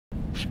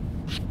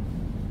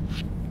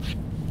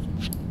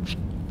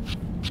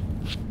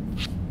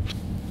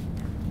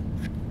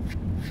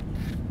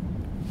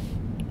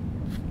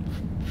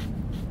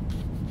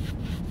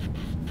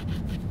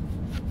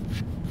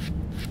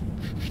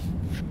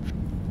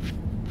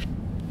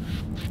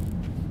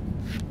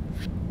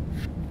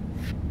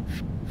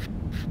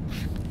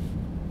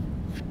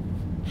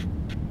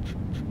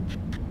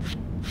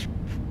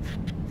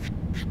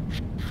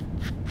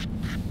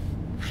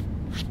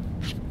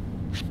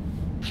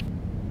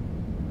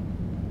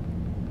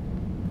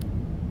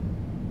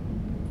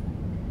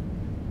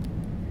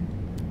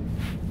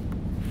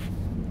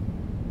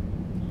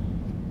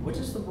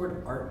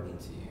word art mean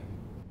to you?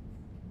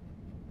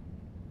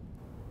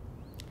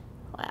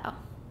 Wow,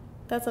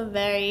 that's a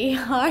very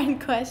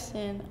hard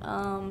question.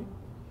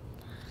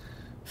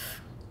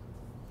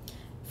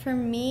 For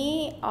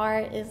me,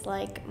 art is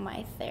like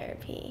my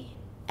therapy.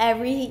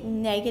 Every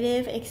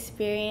negative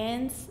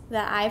experience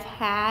that I've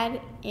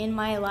had in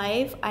my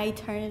life, I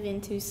turn it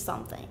into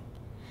something.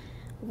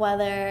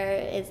 Whether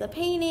it's a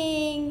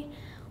painting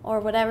or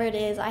whatever it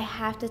is, I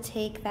have to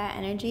take that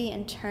energy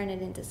and turn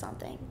it into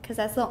something, because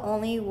that's the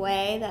only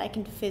way that I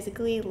can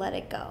physically let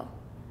it go.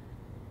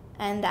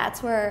 And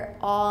that's where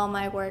all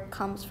my work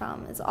comes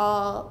from, is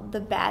all the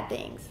bad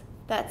things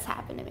that's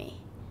happened to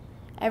me.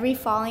 Every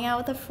falling out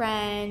with a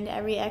friend,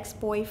 every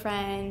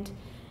ex-boyfriend,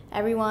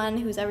 everyone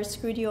who's ever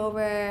screwed you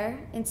over,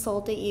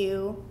 insulted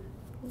you,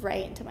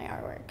 right into my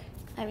artwork.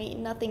 I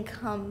mean, nothing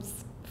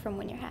comes from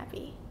when you're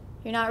happy.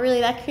 You're not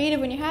really that creative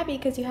when you're happy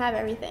because you have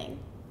everything.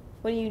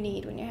 What do you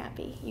need when you're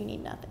happy? You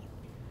need nothing.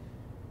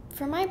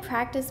 For my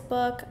practice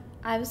book,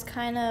 I was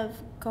kind of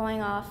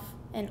going off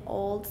an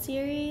old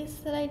series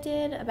that I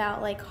did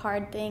about like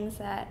hard things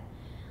that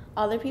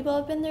other people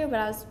have been through, but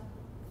I was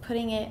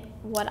putting it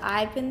what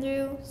I've been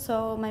through.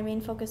 So my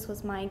main focus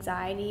was my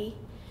anxiety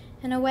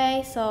in a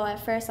way. So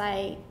at first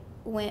I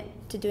went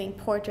to doing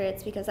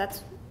portraits because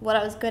that's what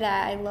I was good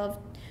at. I love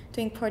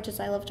doing portraits,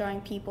 I love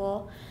drawing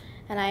people,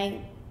 and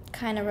I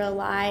kind of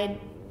relied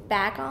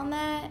back on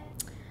that.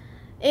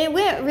 It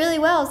went really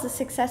well. It's a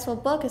successful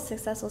book, a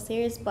successful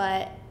series,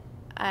 but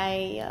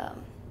I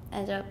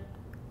ended up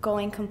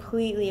going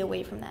completely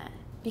away from that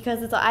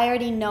because I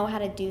already know how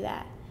to do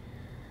that.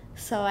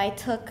 So I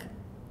took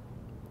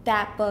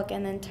that book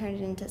and then turned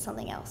it into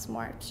something else,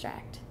 more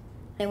abstract.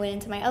 I went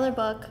into my other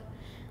book,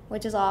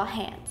 which is all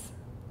hands.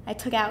 I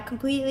took out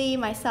completely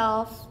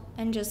myself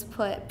and just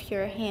put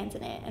pure hands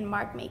in it and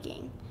mark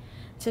making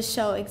to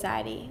show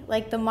anxiety.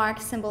 Like the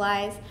marks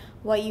symbolize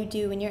what you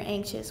do when you're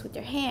anxious with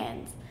your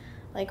hands.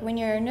 Like when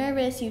you're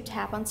nervous, you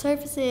tap on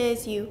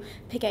surfaces, you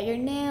pick at your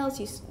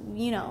nails,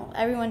 you know,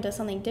 everyone does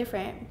something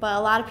different, but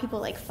a lot of people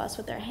like fuss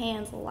with their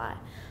hands a lot.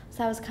 So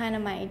that was kind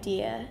of my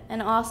idea.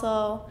 And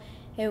also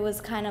it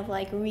was kind of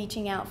like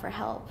reaching out for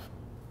help,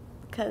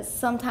 because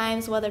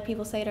sometimes whether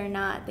people say it or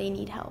not, they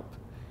need help.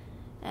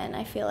 And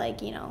I feel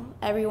like, you know,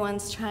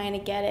 everyone's trying to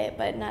get it,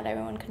 but not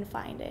everyone can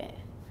find it.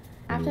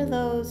 After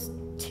those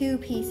two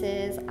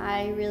pieces,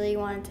 I really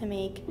wanted to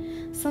make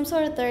some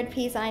sort of third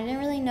piece, and I didn't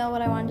really know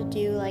what I wanted to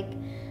do. Like,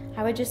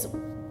 I would just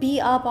be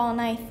up all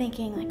night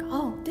thinking like,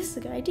 oh, this is a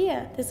good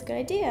idea, this is a good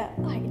idea,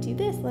 oh, I could do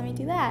this, let me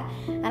do that.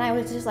 And I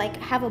would just like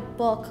have a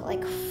book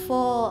like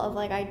full of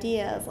like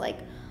ideas, like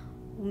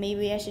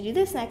maybe I should do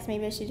this next,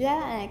 maybe I should do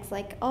that next,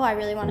 like, oh, I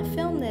really want to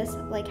film this,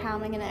 like how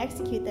am I going to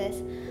execute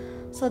this?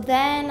 So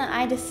then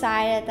I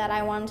decided that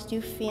I wanted to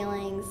do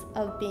feelings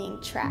of being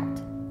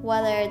trapped,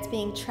 whether it's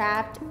being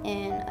trapped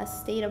in a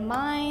state of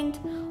mind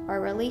or a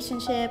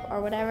relationship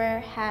or whatever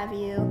have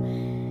you.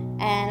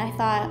 And I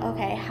thought,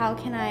 okay, how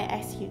can I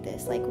execute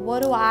this? Like,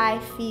 what do I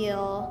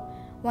feel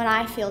when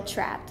I feel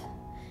trapped?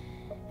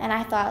 And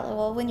I thought,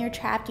 well, when you're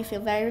trapped, you feel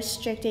very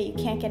restricted, you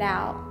can't get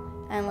out.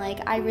 And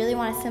like, I really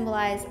want to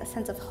symbolize a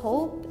sense of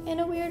hope in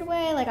a weird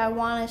way. Like, I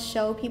want to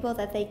show people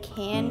that they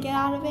can get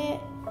out of it,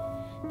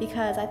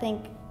 because I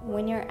think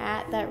when you're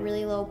at that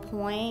really low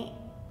point,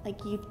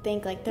 like you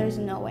think like there's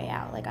no way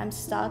out. Like, I'm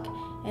stuck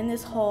in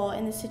this hole,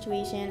 in this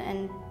situation,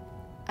 and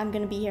I'm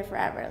gonna be here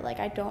forever. Like,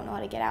 I don't know how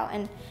to get out,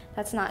 and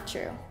that's not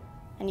true.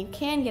 And you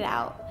can get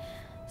out.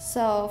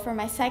 So for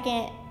my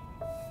second,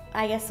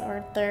 I guess,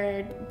 or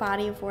third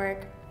body of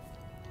work,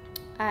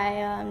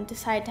 I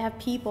decided to have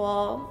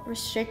people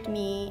restrict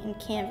me in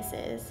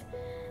canvases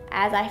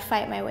as I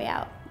fight my way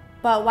out.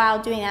 But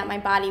while doing that, my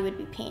body would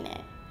be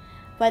painted.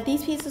 But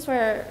these pieces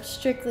were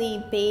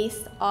strictly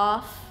based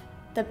off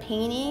the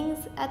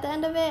paintings at the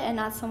end of it, and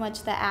not so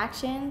much the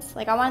actions.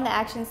 Like, I wanted the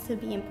actions to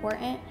be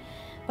important,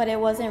 but it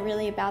wasn't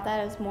really about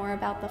that. It was more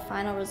about the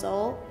final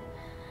result.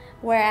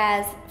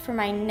 Whereas for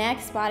my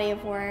next body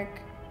of work,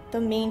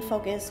 the main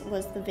focus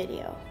was the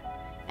video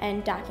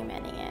and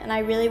documenting it. And I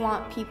really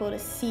want people to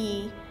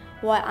see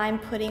what I'm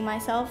putting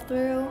myself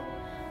through,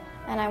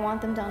 and I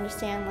want them to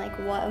understand like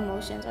what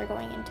emotions are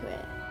going into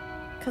it.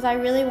 Because I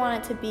really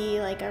want it to be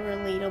like a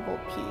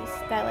relatable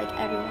piece that like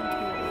everyone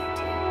can relate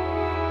to.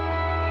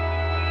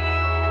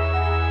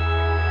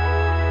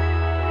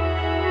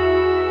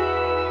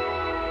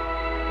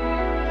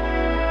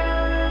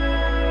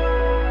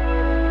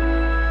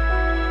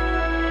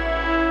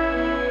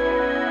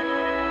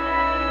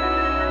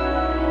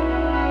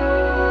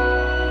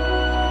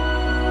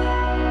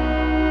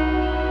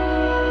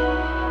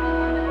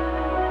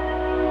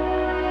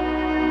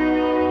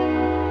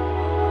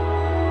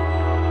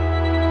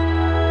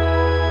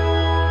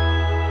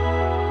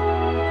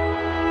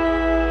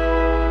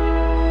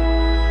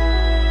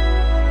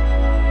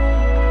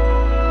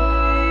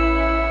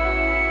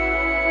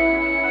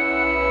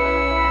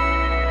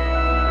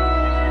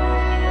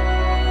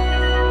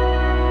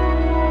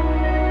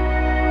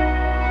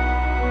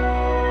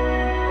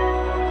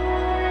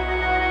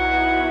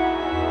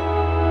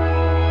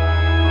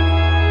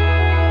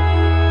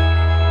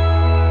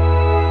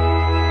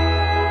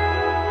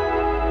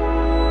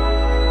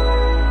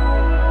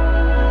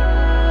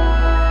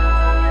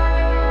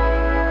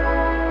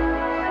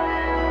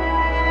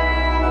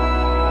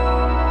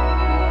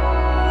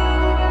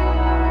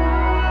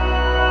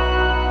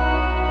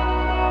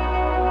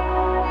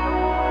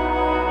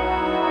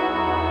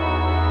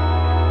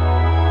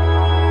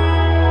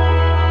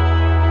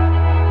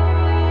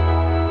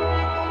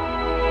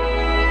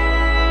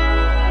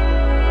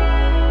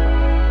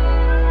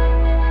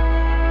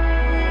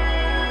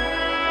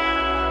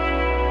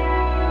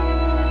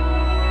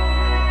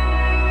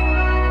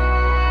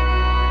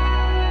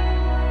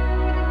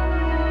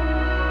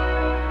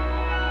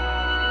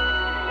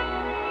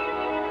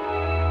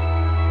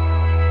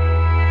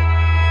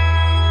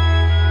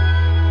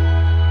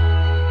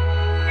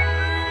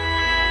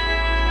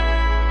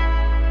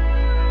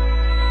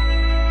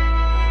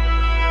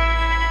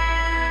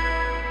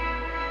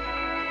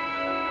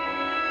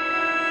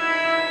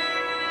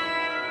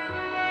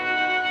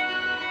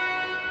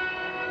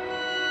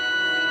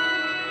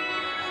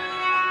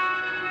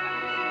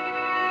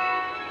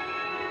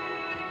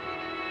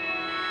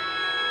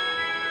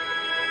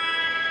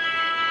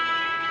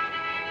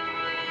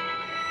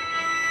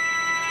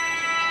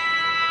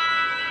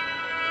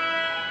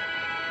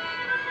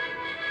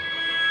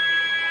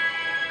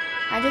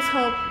 just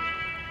hope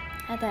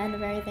at the end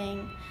of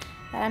everything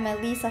that I'm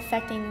at least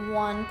affecting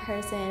one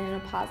person in a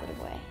positive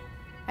way.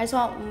 I just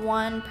want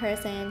one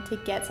person to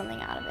get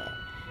something out of it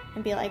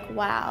and be like,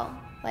 wow,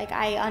 like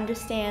I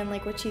understand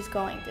like what she's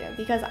going through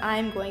because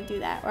I'm going through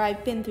that, or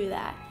I've been through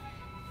that.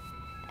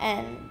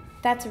 And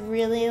that's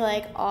really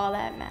like all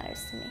that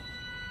matters to me.